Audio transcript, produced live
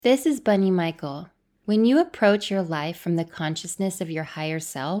This is Bunny Michael. When you approach your life from the consciousness of your higher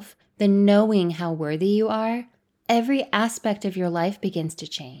self, the knowing how worthy you are, every aspect of your life begins to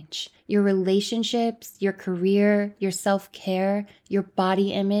change. Your relationships, your career, your self-care, your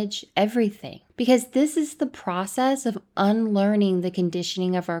body image, everything. Because this is the process of unlearning the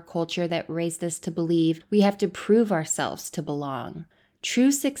conditioning of our culture that raised us to believe we have to prove ourselves to belong.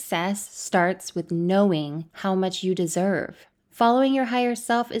 True success starts with knowing how much you deserve. Following your higher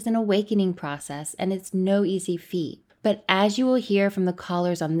self is an awakening process, and it's no easy feat. But as you will hear from the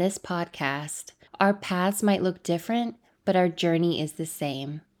callers on this podcast, our paths might look different, but our journey is the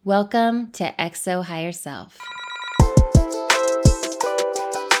same. Welcome to XO Higher Self.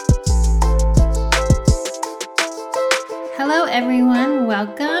 Hello everyone,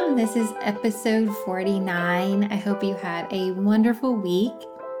 welcome. This is episode 49. I hope you had a wonderful week.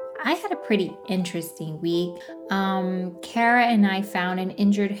 I had a pretty interesting week. Kara and I found an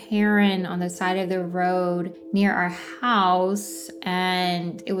injured heron on the side of the road near our house,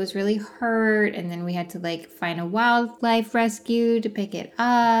 and it was really hurt. And then we had to find a wildlife rescue to pick it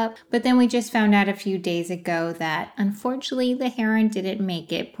up. But then we just found out a few days ago that unfortunately the heron didn't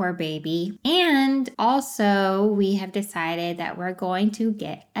make it, poor baby. And also we have decided that we're going to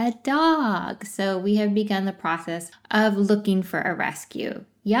get a dog. So we have begun the process of looking for a rescue.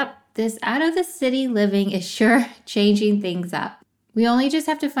 Yep, this out of the city living is sure changing things up. We only just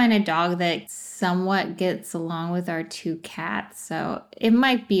have to find a dog that somewhat gets along with our two cats, so it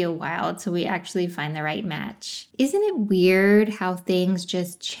might be a while till we actually find the right match. Isn't it weird how things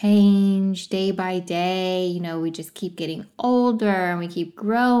just change day by day? You know, we just keep getting older and we keep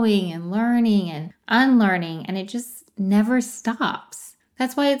growing and learning and unlearning, and it just never stops.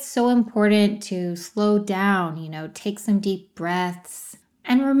 That's why it's so important to slow down, take some deep breaths.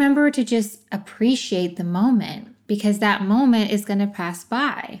 And remember to just appreciate the moment, because that moment is going to pass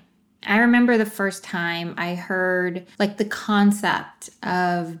by. I remember the first time I heard the concept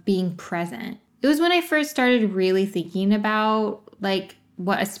of being present. It was when I first started really thinking about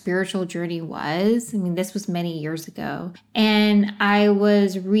what a spiritual journey was. I mean, this was many years ago. And I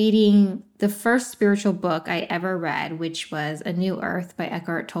was reading the first spiritual book I ever read, which was A New Earth by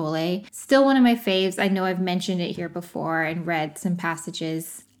Eckhart Tolle. Still one of my faves. I know I've mentioned it here before and read some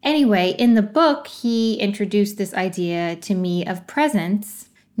passages. Anyway, in the book, he introduced this idea to me of presence,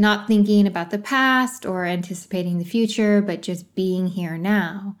 not thinking about the past or anticipating the future, but just being here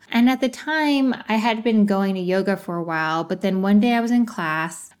now. And at the time, I had been going to yoga for a while, but then one day I was in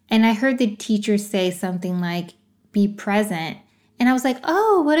class and I heard the teacher say something like, be present. And I was like,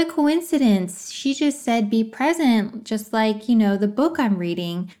 oh, what a coincidence. She just said be present, just like, the book I'm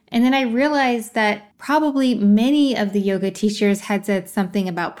reading. And then I realized that probably many of the yoga teachers had said something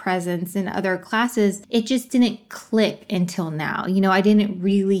about presence in other classes. It just didn't click until now. I didn't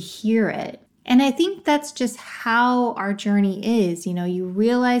really hear it. And I think that's just how our journey is. You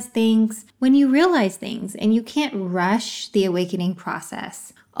realize things when you realize things, and you can't rush the awakening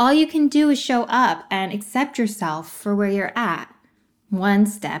process. All you can do is show up and accept yourself for where you're at, one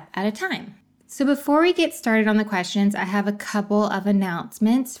step at a time. So before we get started on the questions, I have a couple of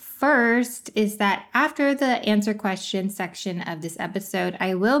announcements. First is that after the answer questions section of this episode,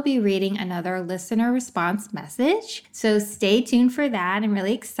 I will be reading another listener response message. So stay tuned for that. I'm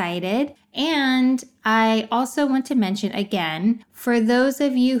really excited. And I also want to mention again, for those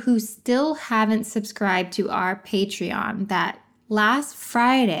of you who still haven't subscribed to our Patreon, that last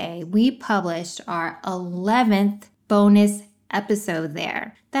Friday we published our 11th bonus episode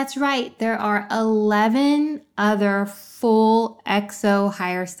there. That's right, there are 11 other full XO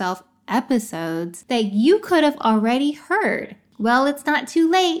Higher Self episodes that you could have already heard. Well, it's not too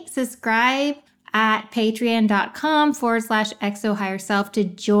late. Subscribe at patreon.com/XO Higher Self to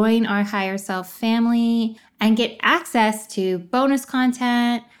join our Higher Self family and get access to bonus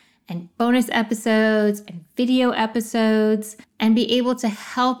content and bonus episodes and video episodes, and be able to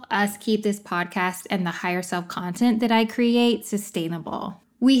help us keep this podcast and the higher self content that I create sustainable.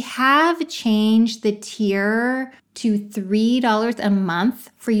 We have changed the tier to $3 a month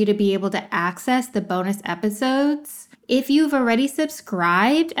for you to be able to access the bonus episodes. If you've already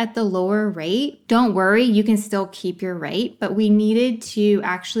subscribed at the lower rate, don't worry, you can still keep your rate, but we needed to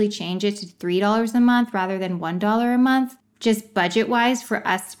actually change it to $3 a month rather than $1 a month, just budget-wise, for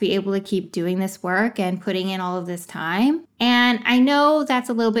us to be able to keep doing this work and putting in all of this time. And I know that's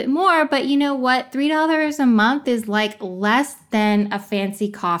a little bit more, but you know what? $3 a month is less than a fancy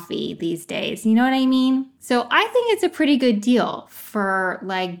coffee these days. You know what I mean? So I think it's a pretty good deal for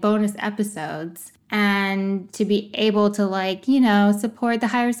bonus episodes. and to be able to support the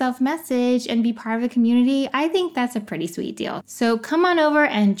higher self message and be part of the community, I think that's a pretty sweet deal. So come on over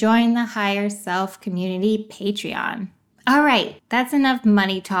and join the Higher Self Community Patreon. All right, that's enough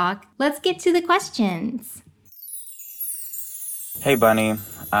money talk. Let's get to the questions. Hey, Bunny.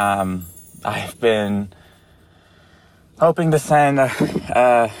 I've been hoping to send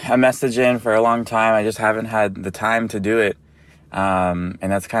a message in for a long time. I just haven't had the time to do it. And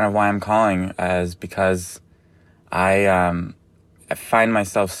that's kind of why I'm calling, is because I find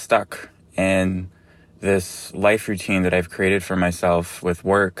myself stuck in this life routine that I've created for myself with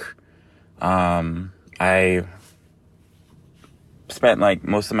work. I spent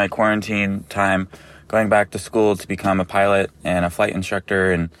most of my quarantine time going back to school to become a pilot and a flight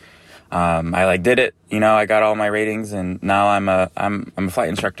instructor, and I did it. I got all my ratings, and now I'm a flight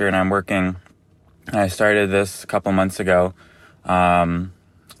instructor, and I'm working. I started this a couple months ago. In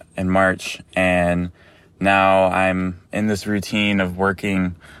March, and now I'm in this routine of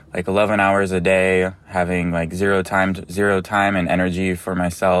working 11 hours a day, having zero time and energy for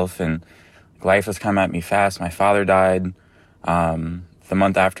myself, and life has come at me fast. My father died the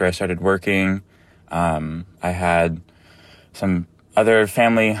month after I started working. I had some other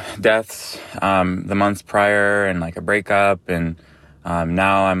family deaths the months prior, and a breakup, and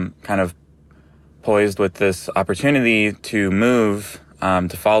now I'm kind of poised with this opportunity to move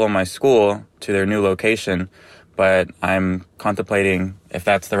to follow my school to their new location, but I'm contemplating if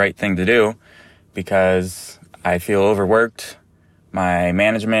that's the right thing to do because I feel overworked. My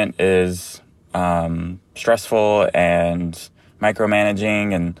management is stressful and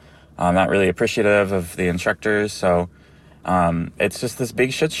micromanaging, and I'm not really appreciative of the instructors, so it's just this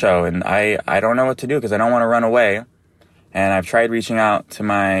big shit show, and I don't know what to do because I don't want to run away. And I've tried reaching out to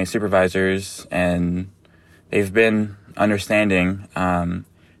my supervisors, and they've been understanding.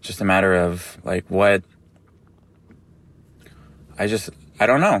 Just a matter of what. I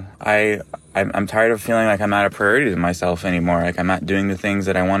don't know. I'm tired of feeling like I'm not a priority to myself anymore. I'm not doing the things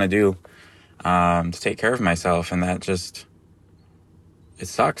that I want to do to take care of myself, and that it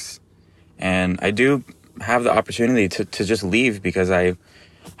sucks. And I do have the opportunity to just leave because I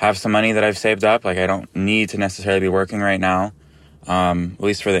have some money that I've saved up. I don't need to necessarily be working right now, at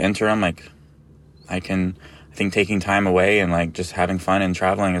least for the interim. I think taking time away and just having fun and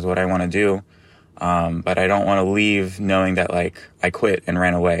traveling is what I want to do. But I don't want to leave knowing that I quit and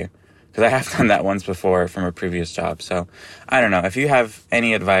ran away, because I have done that once before from a previous job. So I don't know. If you have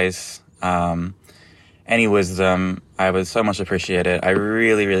any advice, any wisdom, I would so much appreciate it. I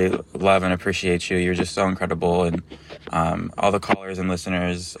really, really love and appreciate you. You're just so incredible. And all the callers and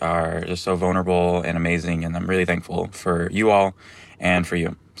listeners are just so vulnerable and amazing. And I'm really thankful for you all and for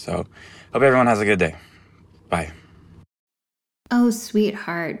you. So hope everyone has a good day. Bye. Oh,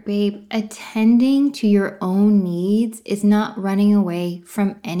 sweetheart, babe, attending to your own needs is not running away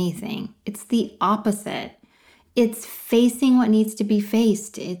from anything. It's the opposite. It's facing what needs to be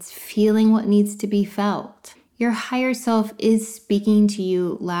faced. It's feeling what needs to be felt. Your higher self is speaking to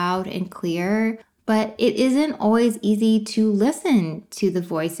you loud and clear, but it isn't always easy to listen to the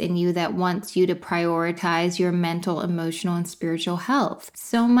voice in you that wants you to prioritize your mental, emotional, and spiritual health.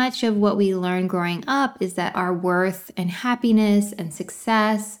 So much of what we learn growing up is that our worth and happiness and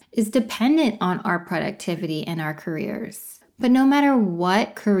success is dependent on our productivity and our careers. But no matter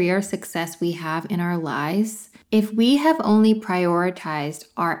what career success we have in our lives, if we have only prioritized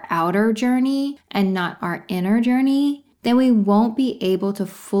our outer journey and not our inner journey, then we won't be able to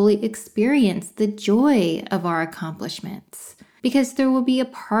fully experience the joy of our accomplishments, because there will be a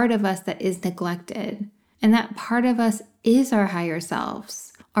part of us that is neglected. And that part of us is our higher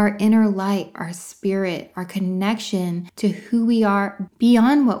selves, our inner light, our spirit, our connection to who we are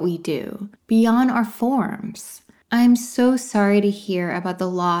beyond what we do, beyond our forms. I'm so sorry to hear about the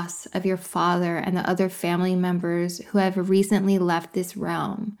loss of your father and the other family members who have recently left this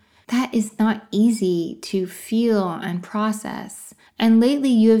realm. That is not easy to feel and process. And lately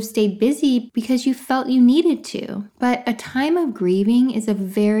you have stayed busy because you felt you needed to. But a time of grieving is a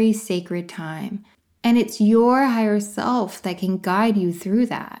very sacred time. And it's your higher self that can guide you through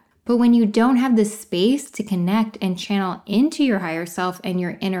that. But when you don't have the space to connect and channel into your higher self and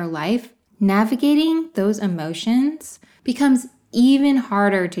your inner life, navigating those emotions becomes even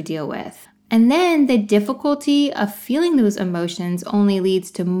harder to deal with. And then the difficulty of feeling those emotions only leads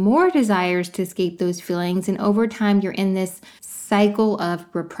to more desires to escape those feelings. And over time, you're in this cycle of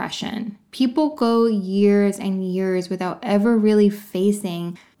repression. People go years and years without ever really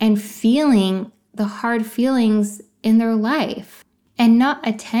facing and feeling the hard feelings in their life and not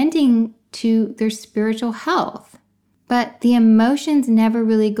attending to their spiritual health. But the emotions never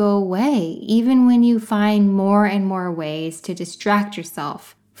really go away, even when you find more and more ways to distract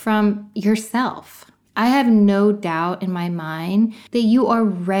yourself from yourself. I have no doubt in my mind that you are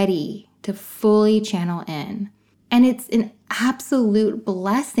ready to fully channel in. And it's an absolute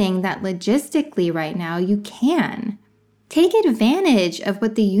blessing that logistically right now you can. Take advantage of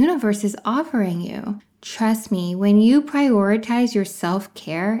what the universe is offering you. Trust me, when you prioritize your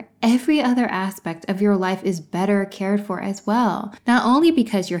self-care, every other aspect of your life is better cared for as well. Not only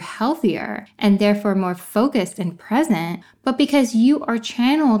because you're healthier and therefore more focused and present, but because you are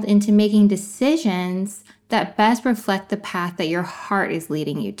channeled into making decisions that best reflect the path that your heart is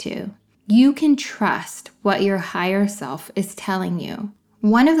leading you to. You can trust what your higher self is telling you.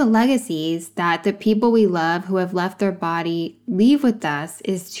 One of the legacies that the people we love who have left their body leave with us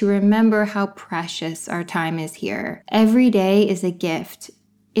is to remember how precious our time is here. Every day is a gift.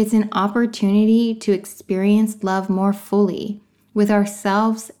 It's an opportunity to experience love more fully with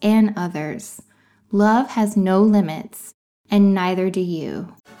ourselves and others. Love has no limits, and neither do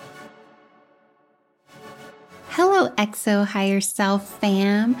you. Hello, XO Higher Self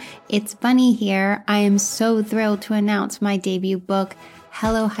fam. It's Bunny here. I am so thrilled to announce my debut book,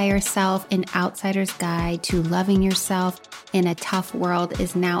 Hello Higher Self, An Outsider's Guide to Loving Yourself in a Tough World,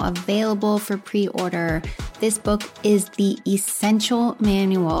 is now available for pre-order. This book is the essential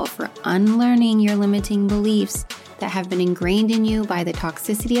manual for unlearning your limiting beliefs that have been ingrained in you by the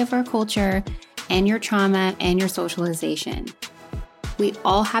toxicity of our culture and your trauma and your socialization. We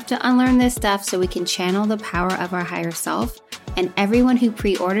all have to unlearn this stuff so we can channel the power of our higher self. And everyone who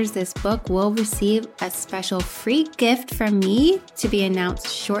pre-orders this book will receive a special free gift from me to be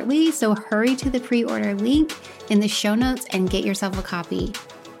announced shortly. So hurry to the pre-order link in the show notes and get yourself a copy.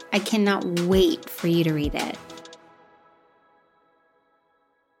 I cannot wait for you to read it.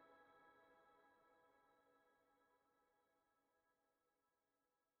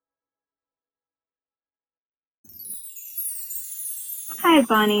 Hi,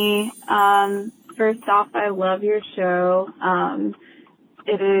 Bunny. First off, I love your show.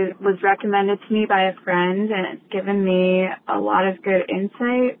 Was recommended to me by a friend, and it's given me a lot of good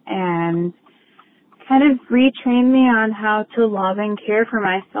insight and kind of retrained me on how to love and care for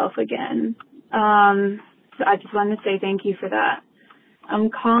myself again. So I just wanted to say thank you for that. I'm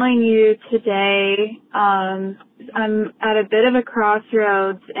calling you today. I'm at a bit of a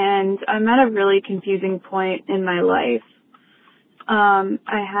crossroads, and I'm at a really confusing point in my life.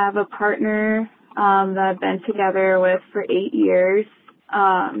 I have a partner that I've been together with for 8 years.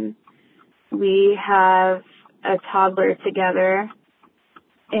 We have a toddler together,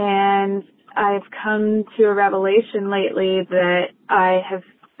 and I've come to a revelation lately that I have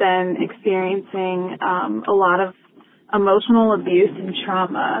been experiencing a lot of emotional abuse and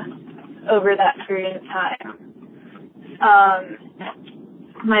trauma over that period of time.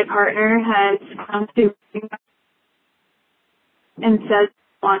 My partner has come to me and says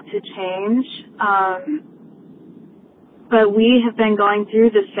they want to change, but we have been going through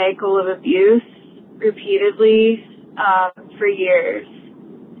the cycle of abuse repeatedly for years.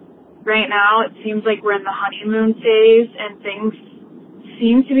 Right now, it seems like we're in the honeymoon phase, and things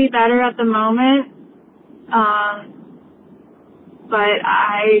seem to be better at the moment, but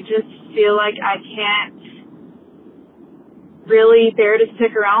I just feel like I can't really bear to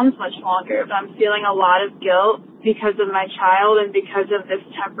stick around much longer. I'm feeling a lot of guilt because of my child and because of this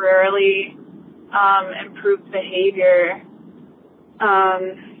temporarily improved behavior.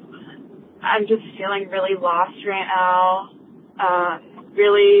 I'm just feeling really lost right now,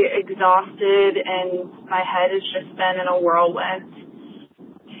 really exhausted, and my head has just been in a whirlwind.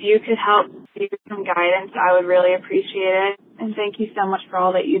 If you could help give some guidance, I would really appreciate it. And thank you so much for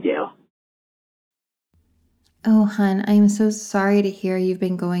all that you do. Oh, hun, I am so sorry to hear you've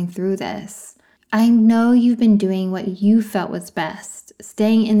been going through this. I know you've been doing what you felt was best,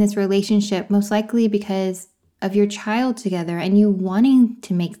 staying in this relationship most likely because of your child together and you wanting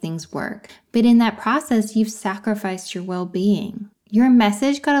to make things work. But in that process, you've sacrificed your well-being. Your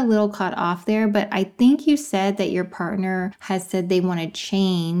message got a little caught off there, but I think you said that your partner has said they want to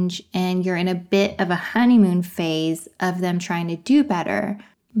change and you're in a bit of a honeymoon phase of them trying to do better.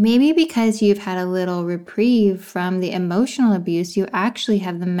 Maybe because you've had a little reprieve from the emotional abuse, you actually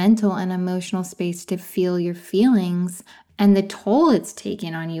have the mental and emotional space to feel your feelings and the toll it's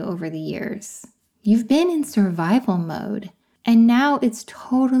taken on you over the years. You've been in survival mode, and now it's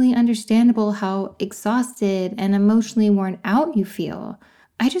totally understandable how exhausted and emotionally worn out you feel.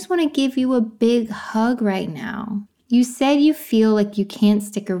 I just want to give you a big hug right now. You said you feel like you can't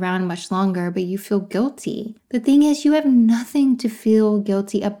stick around much longer, but you feel guilty. The thing is, you have nothing to feel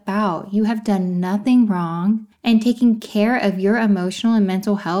guilty about. You have done nothing wrong, and taking care of your emotional and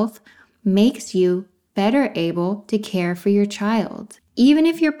mental health makes you better able to care for your child. Even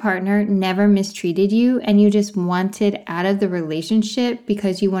if your partner never mistreated you and you just wanted out of the relationship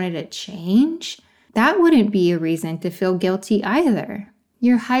because you wanted a change, that wouldn't be a reason to feel guilty either.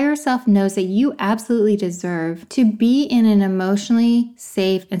 Your higher self knows that you absolutely deserve to be in an emotionally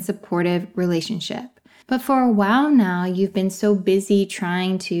safe and supportive relationship. But for a while now, you've been so busy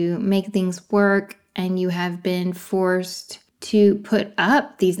trying to make things work, and you have been forced to put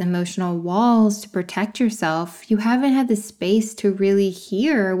up these emotional walls to protect yourself. You haven't had the space to really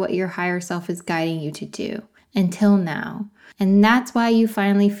hear what your higher self is guiding you to do until now. And that's why you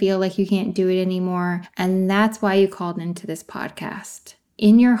finally feel like you can't do it anymore. And that's why you called into this podcast.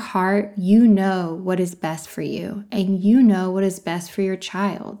 In your heart, you know what is best for you, and you know what is best for your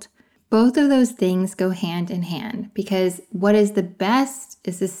child. Both of those things go hand in hand because what is the best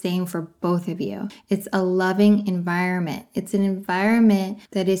is the same for both of you. It's a loving environment. It's an environment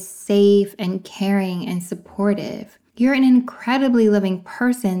that is safe and caring and supportive. You're an incredibly loving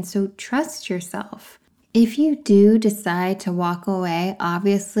person, so trust yourself. If you do decide to walk away,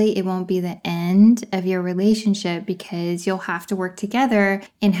 obviously it won't be the end of your relationship because you'll have to work together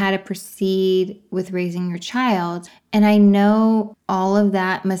in how to proceed with raising your child. And I know all of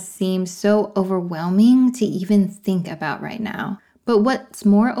that must seem so overwhelming to even think about right now. But what's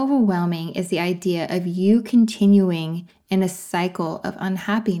more overwhelming is the idea of you continuing in a cycle of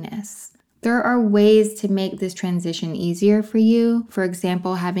unhappiness. There are ways to make this transition easier for you. For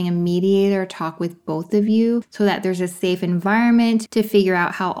example, having a mediator talk with both of you so that there's a safe environment to figure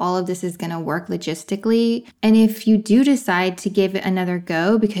out how all of this is going to work logistically. And if you do decide to give it another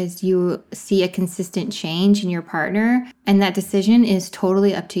go because you see a consistent change in your partner, and that decision is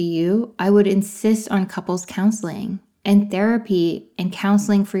totally up to you, I would insist on couples counseling and therapy and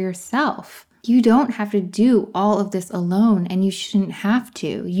counseling for yourself. You don't have to do all of this alone, and you shouldn't have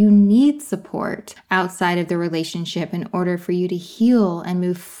to. You need support outside of the relationship in order for you to heal and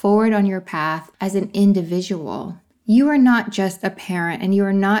move forward on your path as an individual. You are not just a parent, and you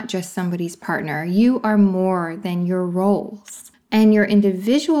are not just somebody's partner. You are more than your roles. And your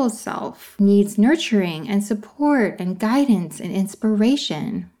individual self needs nurturing and support and guidance and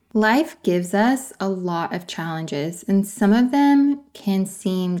inspiration. Life gives us a lot of challenges, and some of them can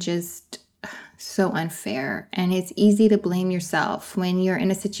seem just so unfair, and it's easy to blame yourself when you're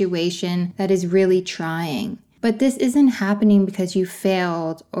in a situation that is really trying. But this isn't happening because you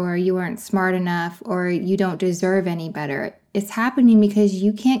failed or you weren't smart enough or you don't deserve any better. It's happening because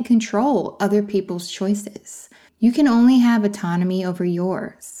you can't control other people's choices. You can only have autonomy over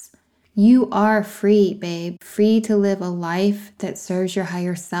yours. You are free, babe, free to live a life that serves your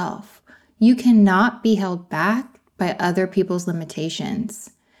higher self. You cannot be held back by other people's limitations.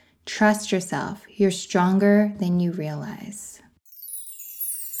 Trust yourself. You're stronger than you realize.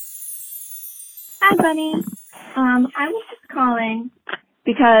 Hi, Bunny. I was just calling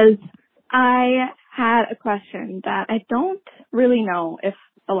because I had a question that I don't really know if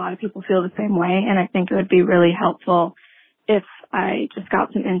a lot of people feel the same way, and I think it would be really helpful if I just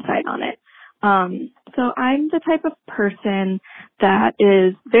got some insight on it. So I'm the type of person that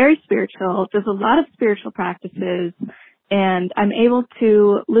is very spiritual, does a lot of spiritual practices, and I'm able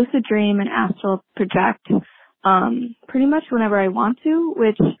to lucid dream and astral project pretty much whenever I want to,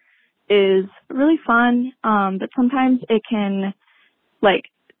 which is really fun. But sometimes it can,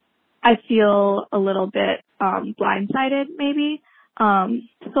 I feel a little bit blindsided maybe. So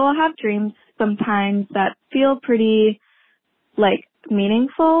I'll have dreams sometimes that feel pretty,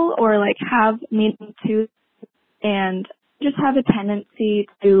 meaningful or, have meaning to, and just have a tendency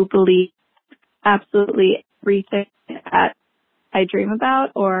to believe absolutely everything that I dream about.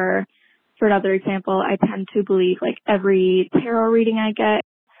 Or for another example, I tend to believe every tarot reading I get.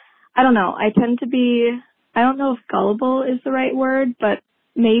 I don't know. I tend to be, I don't know if gullible is the right word, but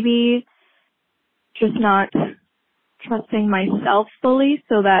maybe just not trusting myself fully,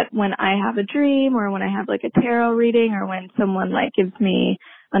 so that when I have a dream or when I have a tarot reading or when someone gives me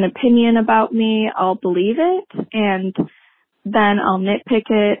an opinion about me, I'll believe it, and then I'll nitpick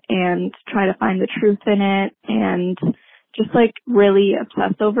it and try to find the truth in it and just really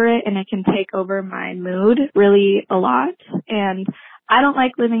obsess over it, and it can take over my mood really a lot. And I don't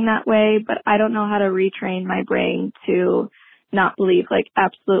like living that way, but I don't know how to retrain my brain to not believe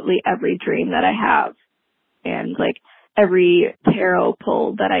absolutely every dream that I have and every tarot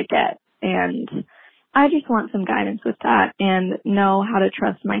pull that I get. And I just want some guidance with that and know how to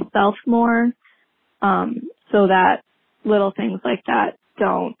trust myself more. so that little things like that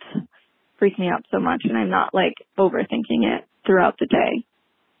don't freak me out so much and I'm not like overthinking it throughout the day.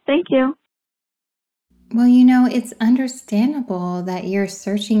 Thank you. Well, it's understandable that you're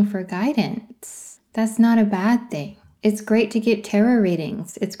searching for guidance. That's not a bad thing. It's great to get tarot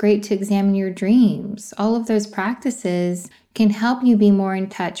readings. It's great to examine your dreams. All of those practices can help you be more in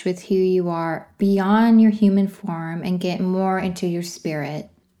touch with who you are beyond your human form and get more into your spirit.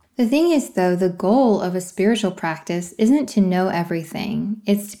 The thing is, though, the goal of a spiritual practice isn't to know everything.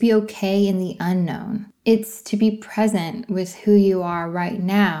 It's to be okay in the unknown. It's to be present with who you are right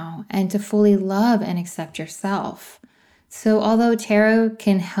now and to fully love and accept yourself. So although tarot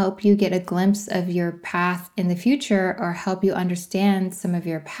can help you get a glimpse of your path in the future or help you understand some of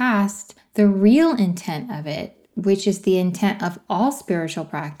your past, the real intent of it, which is the intent of all spiritual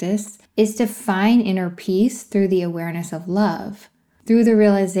practice, is to find inner peace through the awareness of love, through the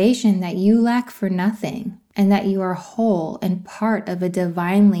realization that you lack for nothing and that you are whole and part of a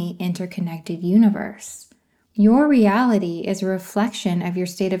divinely interconnected universe. Your reality is a reflection of your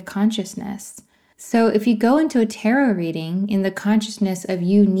state of consciousness. So if you go into a tarot reading in the consciousness of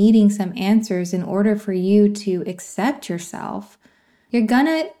you needing some answers in order for you to accept yourself, you're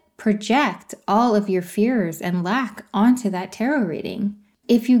gonna project all of your fears and lack onto that tarot reading.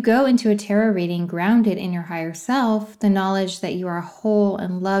 If you go into a tarot reading grounded in your higher self, the knowledge that you are whole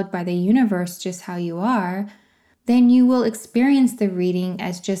and loved by the universe just how you are, then you will experience the reading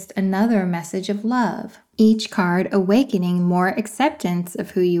as just another message of love. Each card awakening more acceptance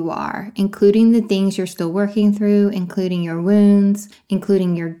of who you are, including the things you're still working through, including your wounds,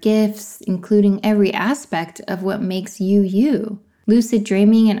 including your gifts, including every aspect of what makes you you. Lucid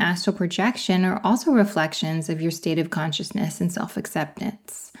dreaming and astral projection are also reflections of your state of consciousness and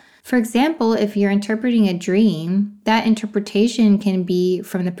self-acceptance. For example, if you're interpreting a dream, that interpretation can be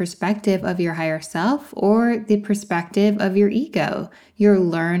from the perspective of your higher self or the perspective of your ego, your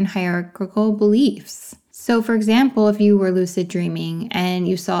learned hierarchical beliefs. So for example, if you were lucid dreaming and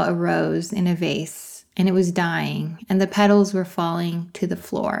you saw a rose in a vase and it was dying and the petals were falling to the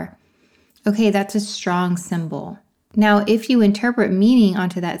floor, okay, that's a strong symbol. Now, if you interpret meaning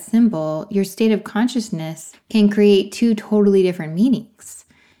onto that symbol, your state of consciousness can create two totally different meanings.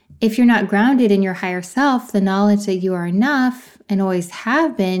 If you're not grounded in your higher self, the knowledge that you are enough and always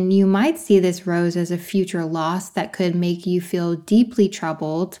have been, you might see this rose as a future loss that could make you feel deeply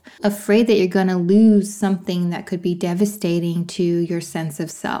troubled, afraid that you're going to lose something that could be devastating to your sense of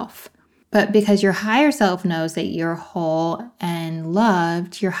self. But because your higher self knows that you're whole and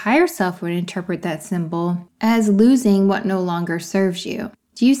loved, your higher self would interpret that symbol as losing what no longer serves you.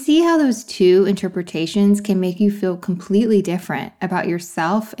 Do you see how those two interpretations can make you feel completely different about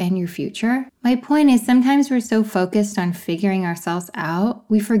yourself and your future? My point is, sometimes we're so focused on figuring ourselves out,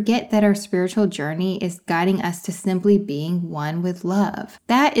 we forget that our spiritual journey is guiding us to simply being one with love.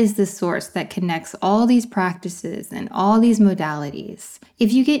 That is the source that connects all these practices and all these modalities.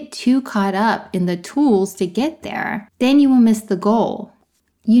 If you get too caught up in the tools to get there, then you will miss the goal.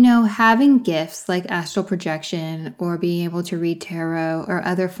 Having gifts like astral projection or being able to read tarot or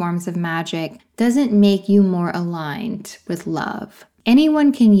other forms of magic doesn't make you more aligned with love.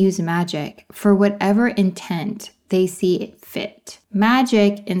 Anyone can use magic for whatever intent they see it fit.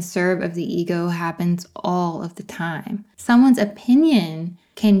 Magic in service of the ego happens all of the time. Someone's opinion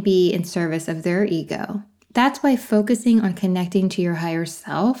can be in service of their ego. That's why focusing on connecting to your higher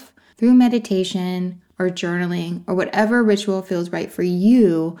self through meditation or journaling or whatever ritual feels right for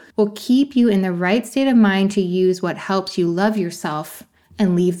you will keep you in the right state of mind to use what helps you love yourself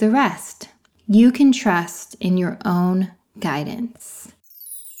and leave the rest. You can trust in your own guidance.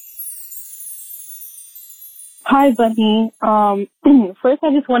 Hi, Bunny. First,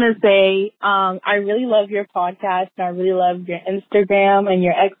 I just want to say I really love your podcast, and I really love your Instagram and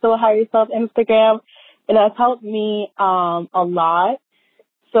your Exo Higher Self Instagram. It has helped me a lot.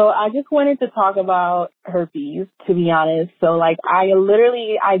 So I just wanted to talk about herpes, to be honest. So, I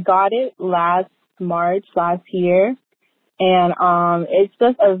got it last March last year, and it's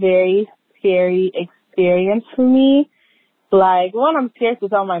just a very scary experience for me. One, I'm scared to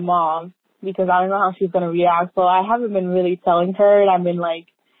tell my mom because I don't know how she's going to react. So I haven't been really telling her, and I've been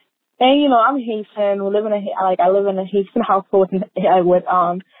hey, I'm Haitian. I live in a Haitian household with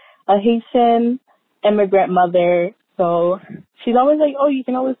a Haitian immigrant mother. So she's always oh, you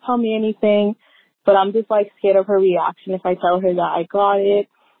can always tell me anything. But I'm just scared of her reaction if I tell her that I got it.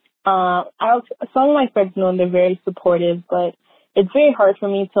 Some of my friends know, and they're very supportive, but it's very hard for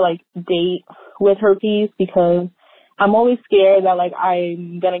me to date with herpes because I'm always scared that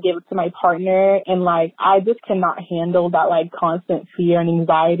I'm going to give it to my partner, and I just cannot handle that constant fear and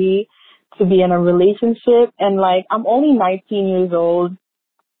anxiety. to be in a relationship. And like, I'm only 19 years old.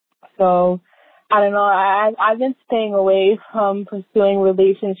 So I don't know. I've been staying away from pursuing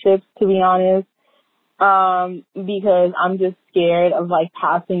relationships, to be honest, because I'm just scared of like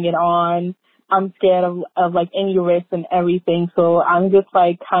passing it on. I'm scared of like any risk and everything. So I'm just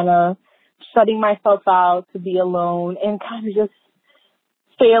like kind of shutting myself out to be alone and kind of just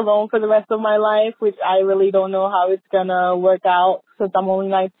stay alone for the rest of my life, which I really don't know how it's gonna work out since I'm only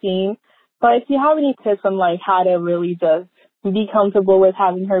 19. But if you have any tips on like how to really just be comfortable with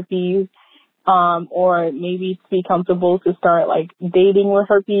having herpes, or maybe to be comfortable to start like dating with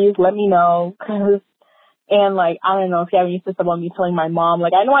herpes, let me know. And like, I don't know if you have any tips about me telling my mom.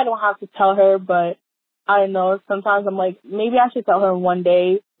 Like, I know I don't have to tell her, but I don't know. Sometimes I'm like, maybe I should tell her one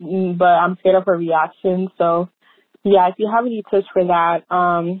day, but I'm scared of her reaction. So yeah, if you have any tips for that,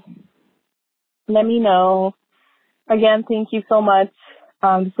 let me know. Again, thank you so much.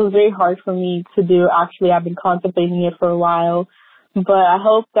 This was very hard for me to do. Actually, I've been contemplating it for a while, but I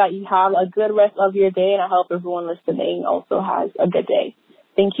hope that you have a good rest of your day, and I hope everyone listening also has a good day.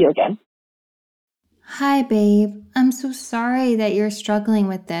 Thank you again. Hi, babe. I'm so sorry that you're struggling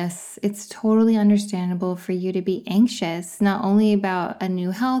with this. It's totally understandable for you to be anxious, not only about a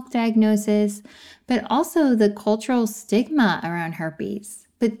new health diagnosis, but also the cultural stigma around herpes.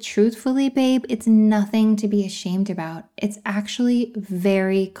 But truthfully, babe, it's nothing to be ashamed about. It's actually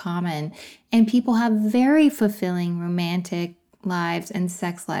very common, and people have very fulfilling romantic lives and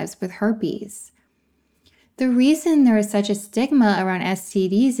sex lives with herpes. The reason there is such a stigma around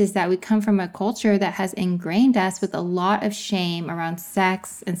STDs is that we come from a culture that has ingrained us with a lot of shame around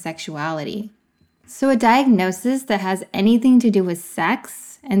sex and sexuality. So a diagnosis that has anything to do with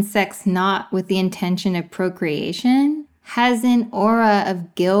sex, and sex not with the intention of procreation, has an aura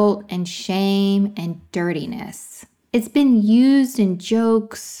of guilt and shame and dirtiness. It's been used in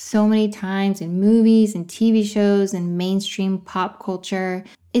jokes so many times in movies and TV shows and mainstream pop culture.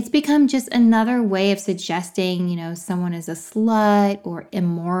 It's become just another way of suggesting, someone is a slut or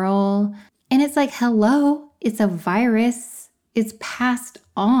immoral. And it's like, hello, it's a virus. It's passed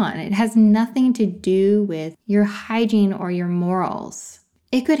on. It has nothing to do with your hygiene or your morals.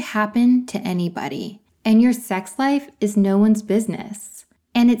 It could happen to anybody. And your sex life is no one's business.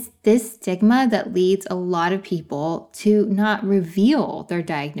 And it's this stigma that leads a lot of people to not reveal their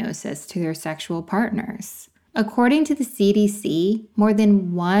diagnosis to their sexual partners. According to the CDC, more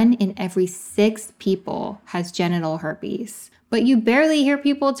than 1 in every 6 people has genital herpes. But you barely hear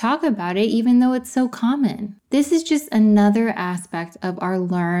people talk about it, even though it's so common. This is just another aspect of our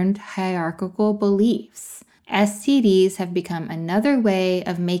learned hierarchical beliefs. STDs have become another way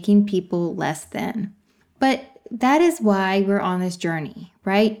of making people less than. But that is why we're on this journey,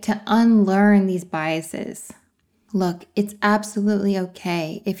 right? To unlearn these biases. Look, it's absolutely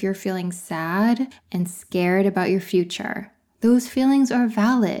okay if you're feeling sad and scared about your future. Those feelings are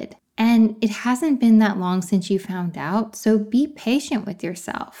valid. And it hasn't been that long since you found out, so be patient with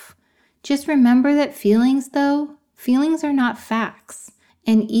yourself. Just remember that feelings are not facts.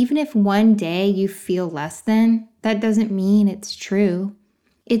 And even if one day you feel less than, that doesn't mean it's true.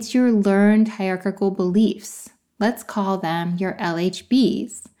 It's your learned hierarchical beliefs. Let's call them your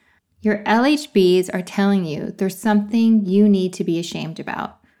LHBs. Your LHBs are telling you there's something you need to be ashamed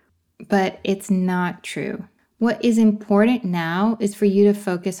about, but it's not true. What is important now is for you to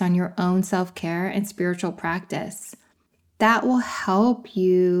focus on your own self-care and spiritual practice. That will help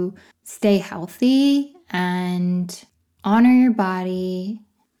you stay healthy and honor your body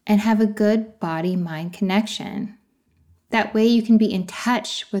and have a good body-mind connection. That way you can be in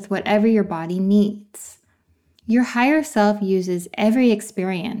touch with whatever your body needs. Your higher self uses every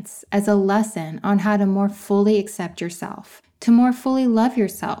experience as a lesson on how to more fully accept yourself, to more fully love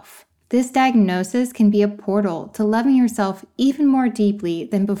yourself. This diagnosis can be a portal to loving yourself even more deeply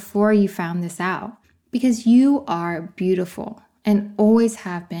than before you found this out. Because you are beautiful and always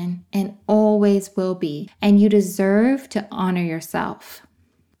have been and always will be, and you deserve to honor yourself.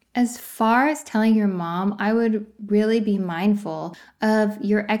 As far as telling your mom, I would really be mindful of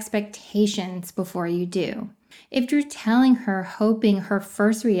your expectations before you do. If you're telling her hoping her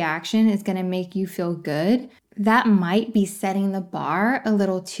first reaction is going to make you feel good, that might be setting the bar a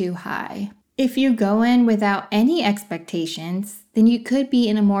little too high. If you go in without any expectations, then you could be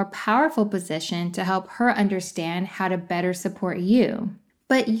in a more powerful position to help her understand how to better support you.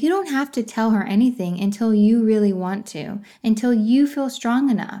 But you don't have to tell her anything until you really want to, until you feel strong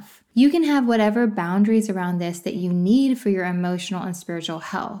enough. You can have whatever boundaries around this that you need for your emotional and spiritual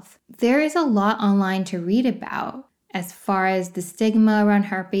health. There is a lot online to read about. As far as the stigma around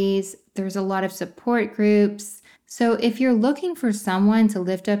herpes, there's a lot of support groups, So if you're looking for someone to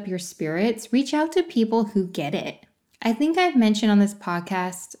lift up your spirits, reach out to people who get it. I think I've mentioned on this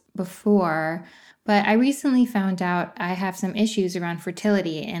podcast before, but I recently found out I have some issues around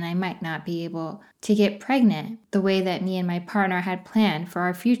fertility and I might not be able to get pregnant the way that me and my partner had planned for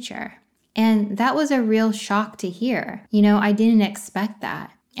our future. And that was a real shock to hear. I didn't expect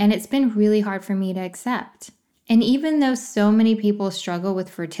that. And it's been really hard for me to accept. And even though so many people struggle with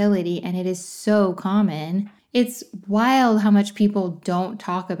fertility and it is so common, it's wild how much people don't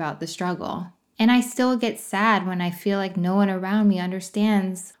talk about the struggle. And I still get sad when I feel like no one around me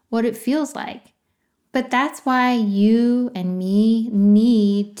understands what it feels like. But that's why you and me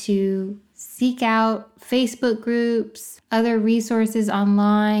need to seek out Facebook groups, other resources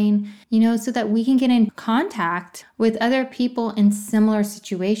online, so that we can get in contact with other people in similar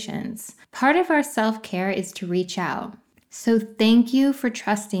situations. Part of our self-care is to reach out. So thank you for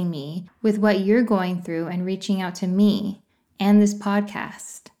trusting me with what you're going through and reaching out to me and this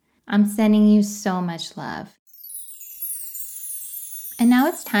podcast. I'm sending you so much love. And now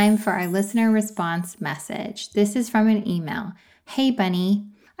it's time for our listener response message. This is from an email. Hey, Bunny.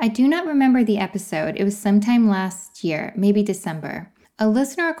 I do not remember the episode. It was sometime last year, maybe December. A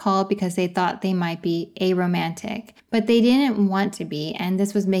listener called because they thought they might be aromantic, but they didn't want to be, and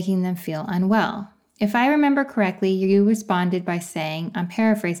this was making them feel unwell. If I remember correctly, you responded by saying, I'm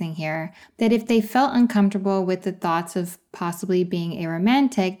paraphrasing here, that if they felt uncomfortable with the thoughts of possibly being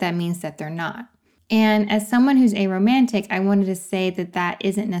aromantic, that means that they're not. And as someone who's aromantic, I wanted to say that that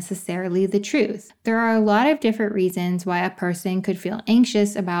isn't necessarily the truth. There are a lot of different reasons why a person could feel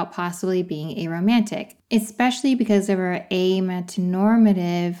anxious about possibly being aromantic, especially because of our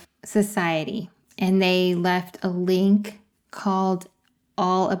amatonormative society. And they left a link called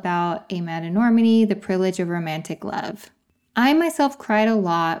All About Amatonormity, the Privilege of Romantic Love. I myself cried a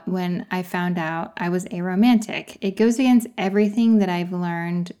lot when I found out I was aromantic. It goes against everything that I've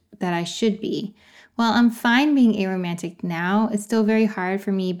learned that I should be. While I'm fine being aromantic now, it's still very hard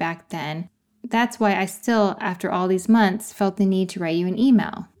for me back then. That's why I still, after all these months, felt the need to write you an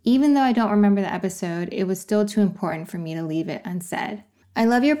email. Even though I don't remember the episode, it was still too important for me to leave it unsaid. I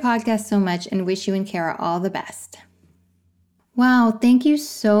love your podcast so much and wish you and Kara all the best. Wow, thank you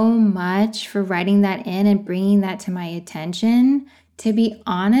so much for writing that in and bringing that to my attention. To be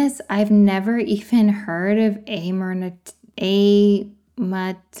honest, I've never even heard of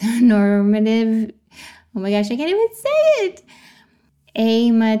amatonormative. Oh my gosh, I can't even say it.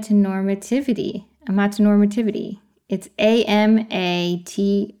 Amatonormativity. It's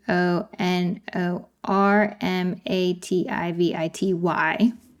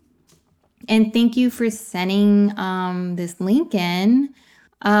AMATONORMATIVITY. And thank you for sending this link in.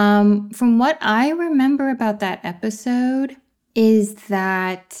 From what I remember about that episode is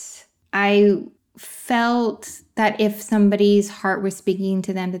that I felt that if somebody's heart was speaking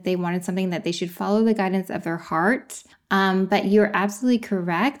to them that they wanted something, that they should follow the guidance of their heart. But you're absolutely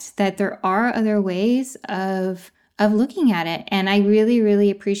correct that there are other ways of looking at it. And I really, really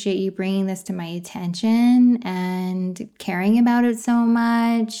appreciate you bringing this to my attention and caring about it so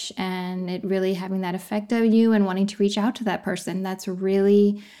much and it really having that effect on you and wanting to reach out to that person. That's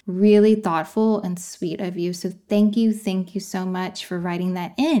really, really thoughtful and sweet of you. So thank you so much for writing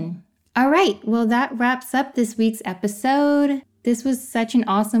that in. All right, well, that wraps up this week's episode. This was such an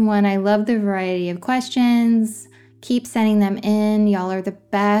awesome one. I love the variety of questions. Keep sending them in. Y'all are the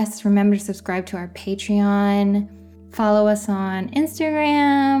best. Remember to subscribe to our Patreon. Follow us on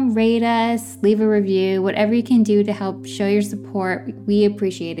Instagram, rate us, leave a review, whatever you can do to help show your support. We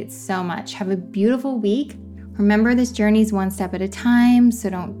appreciate it so much. Have a beautiful week. Remember, this journey is one step at a time, so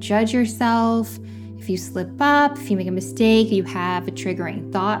don't judge yourself. If you slip up, if you make a mistake, you have a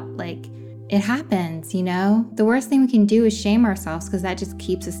triggering thought, it happens, The worst thing we can do is shame ourselves because that just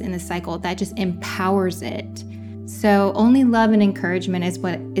keeps us in the cycle. That just empowers it. So only love and encouragement is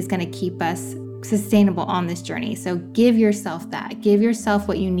what is going to keep us sustainable on this journey. So give yourself that. Give yourself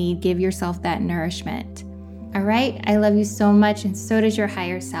what you need. Give yourself that nourishment. All right? I love you so much, and so does your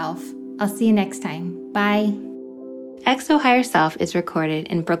higher self. I'll see you next time. Bye. XO Higher Self is recorded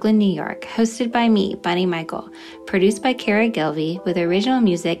in Brooklyn, New York, hosted by me, Bunny Michael, produced by Kara Gilvey, with original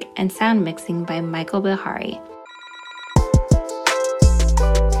music and sound mixing by Michael Bihari.